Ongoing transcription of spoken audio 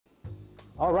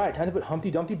Alright, time to put Humpty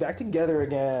Dumpty back together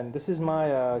again. This is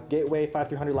my Gateway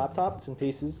 5300 laptop. It's in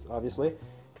pieces, obviously.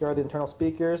 Here are the internal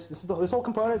speakers. This whole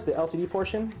component is the LCD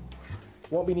portion.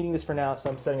 Won't be needing this for now, so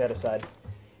I'm setting that aside.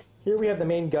 Here we have the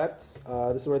main guts.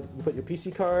 This is where you put your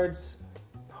PC cards,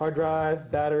 hard drive,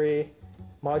 battery,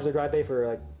 modular drive bay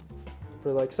for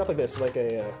stuff like this, like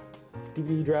a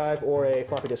DVD drive or a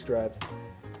floppy disk drive.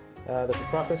 That's the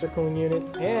processor cooling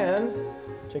unit, and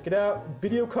check it out,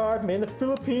 video card made in the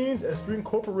Philippines, S3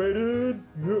 Incorporated.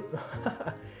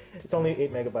 It's only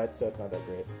 8 megabytes, so it's not that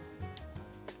great.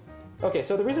 Okay,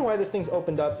 so the reason why this thing's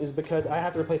opened up is because I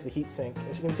have to replace the heatsink.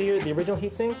 As you can see here, the original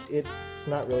heatsink, it's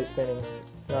not really spinning.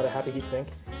 It's not a happy heatsink.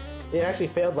 It actually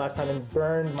failed last time and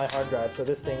burned my hard drive, so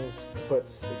this thing's kaput,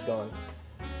 it's gone.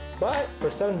 But for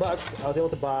 $7, I was able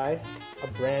to buy a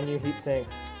brand new heatsink.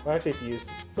 Well, actually it's used,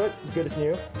 but good as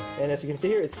new. And as you can see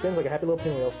here, it spins like a happy little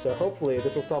pinwheel, so hopefully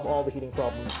this will solve all the heating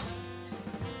problems.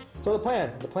 So the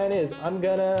plan is I'm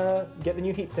gonna get the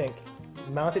new heatsink,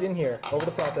 mount it in here over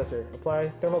the processor, apply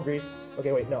thermal grease.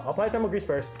 Okay, wait, no, I'll apply thermal grease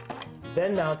first,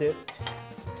 then mount it,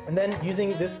 and then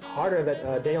using this hard drive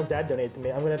that Daniel's dad donated to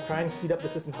me, I'm gonna try and heat up the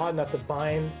system hot enough to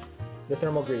bind the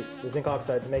thermal grease, the zinc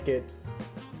oxide, to make it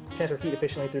transfer heat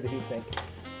efficiently through the heatsink.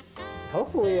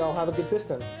 Hopefully I'll have a good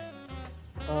system.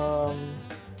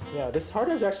 Yeah, this hard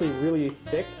drive is actually really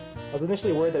thick. I was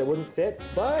initially worried that it wouldn't fit,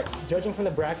 but judging from the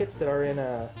brackets that are in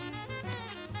the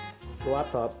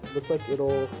laptop, it looks like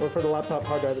it'll, or for the laptop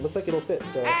hard drive, it looks like it'll fit,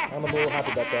 so I'm a little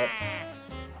happy about that.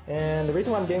 And the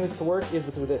reason why I'm getting this to work is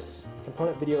because of this,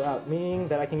 component video out, meaning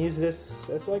that I can use this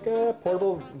as like a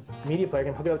portable media player. I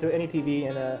can hook it up to any TV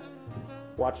and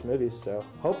watch movies, so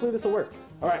hopefully this will work.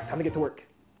 Alright, time to get to work.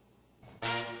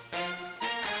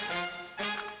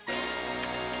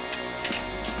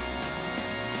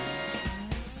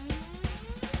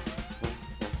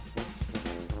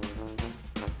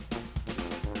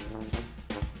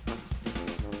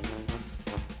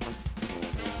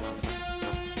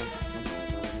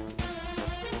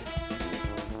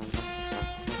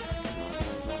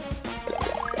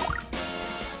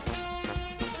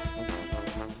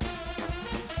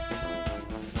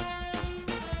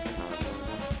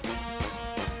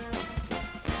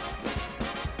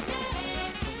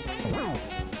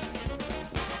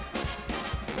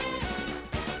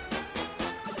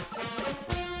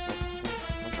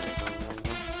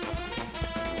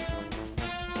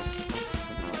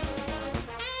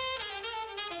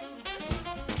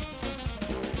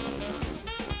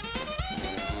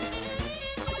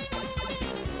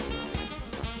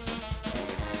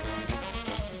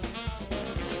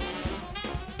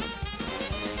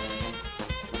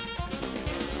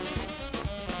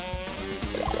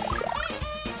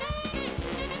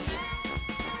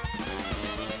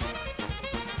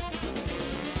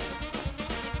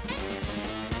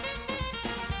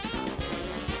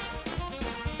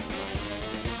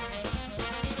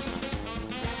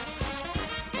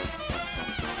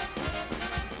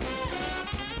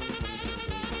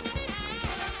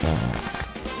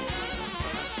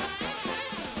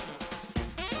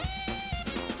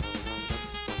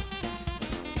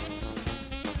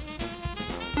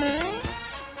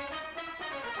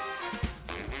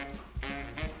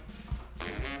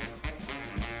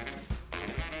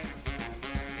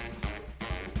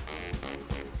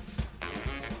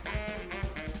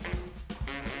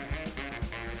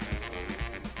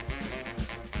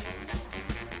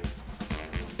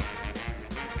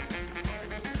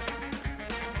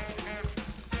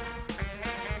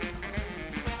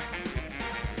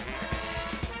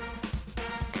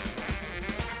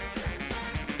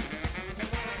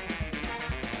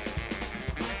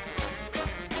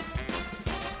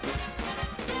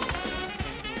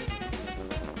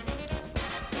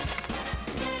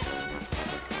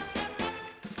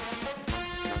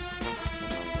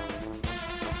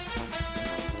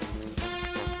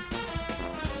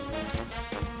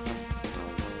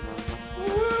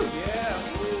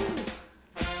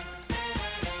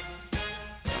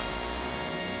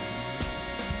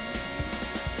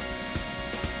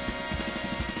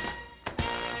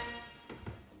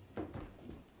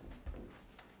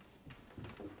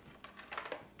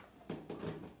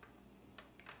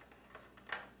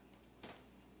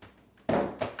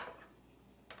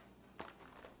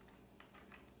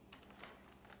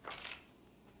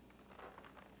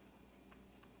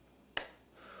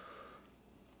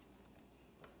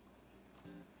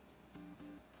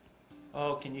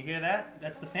 Oh, can you hear that?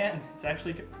 That's the fan. It's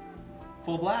actually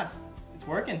full blast. It's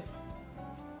working.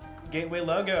 Gateway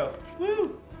logo.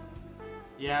 Woo!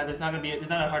 Yeah, there's not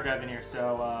a hard drive in here,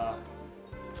 so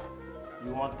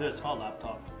you want this, huh,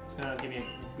 laptop? It's gonna give me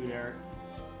a boot error.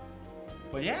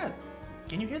 But yeah,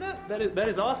 Can you hear that? That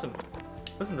is awesome.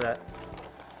 Listen to that.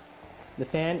 The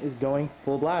fan is going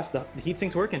full blast. The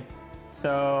heatsink's working.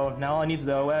 So now all I need is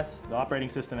the OS, the operating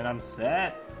system, and I'm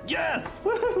set. Yes!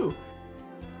 Woohoo!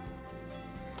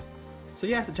 So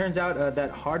yes, it turns out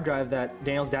that hard drive that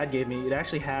Daniel's dad gave me, it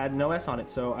actually had an OS on it.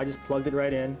 So I just plugged it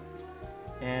right in,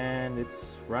 and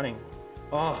it's running.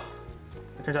 Oh,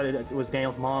 it turns out it was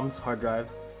Daniel's mom's hard drive.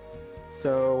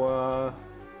 So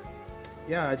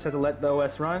yeah, I just have to let the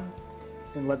OS run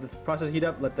and let the processor heat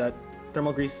up, let that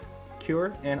thermal grease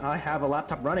cure, and I have a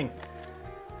laptop running.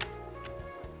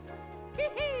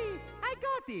 I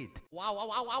got it! Wow, wow,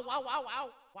 wow, wow, wow, wow, wow!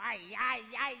 Why, yeah,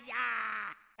 yeah, yeah!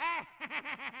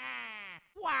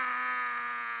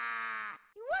 Wow!